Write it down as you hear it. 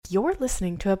You're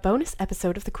listening to a bonus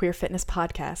episode of the Queer Fitness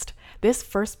Podcast. This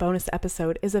first bonus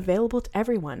episode is available to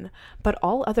everyone, but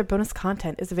all other bonus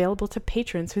content is available to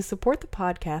patrons who support the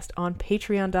podcast on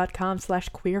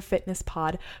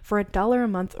patreon.com/queerfitnesspod for $1 a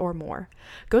month or more.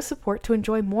 Go support to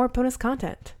enjoy more bonus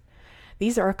content.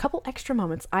 These are a couple extra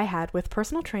moments I had with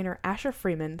personal trainer Asher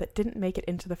Freeman that didn't make it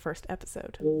into the first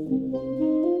episode.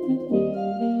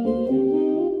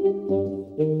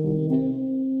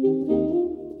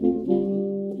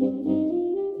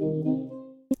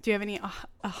 Do you have any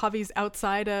hobbies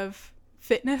outside of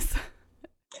fitness?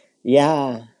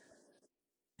 Yeah.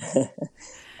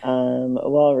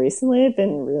 Well, recently I've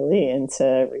been really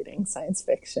into reading science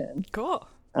fiction. Cool.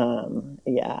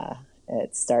 Yeah.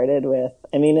 It started with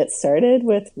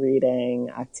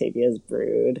reading Octavia's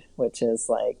Brood, which is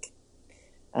like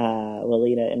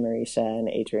Lolita and Marisha and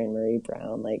Adrienne Marie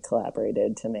Brown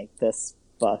collaborated to make this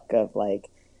book of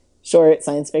short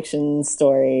science fiction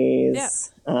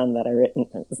stories that are written.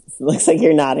 It looks like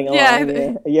you're nodding along.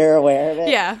 Yeah. You're aware of it.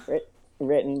 Yeah.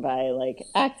 Written by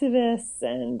activists,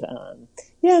 and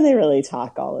they really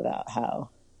talk all about how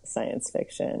science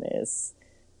fiction is,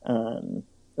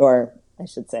 or I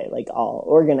should say, all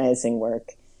organizing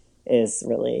work is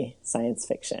really science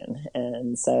fiction.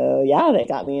 And so, they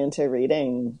got me into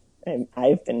reading.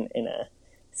 I've been in a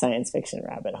science fiction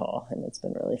rabbit hole, and it's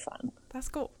been really fun. That's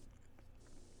cool.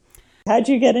 How'd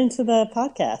you get into the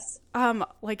podcast? I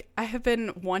have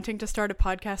been wanting to start a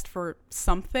podcast for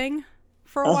something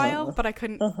for a while, but I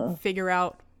couldn't figure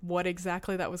out what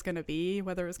exactly that was going to be,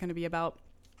 whether it was going to be about,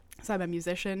 so I'm a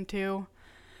musician too.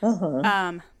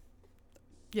 I'm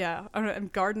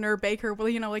gardener, baker,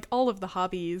 all of the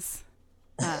hobbies.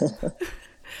 But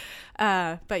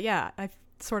I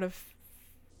sort of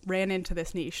ran into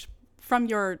this niche from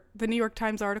the New York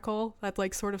Times article that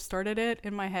sort of started it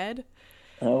in my head.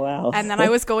 Oh, wow. And then I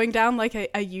was going down a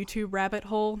YouTube rabbit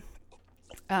hole.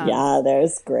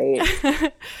 There's great.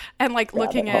 And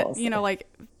looking at,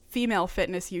 female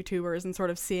fitness YouTubers and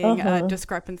sort of seeing a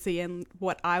discrepancy in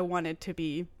what I wanted to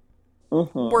be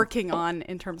working on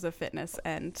in terms of fitness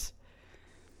and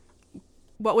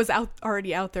what was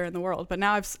already out there in the world. But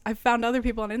now I've found other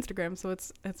people on Instagram, so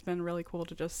it's been really cool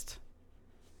to just,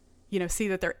 see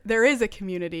that there is a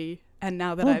community, and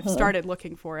now that I've started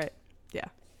looking for it. Yeah.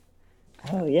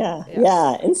 Oh, yeah.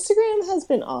 Instagram has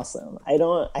been awesome. I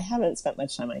haven't spent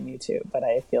much time on YouTube, but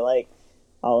I feel like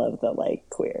all of the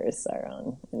queers are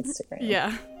on Instagram.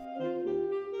 Yeah.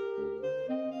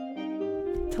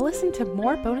 To listen to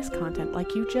more bonus content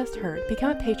like you just heard,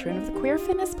 become a patron of the Queer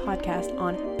Fitness Podcast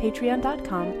on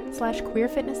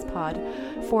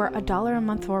patreon.com/queerfitnesspod for $1 a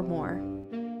month or more.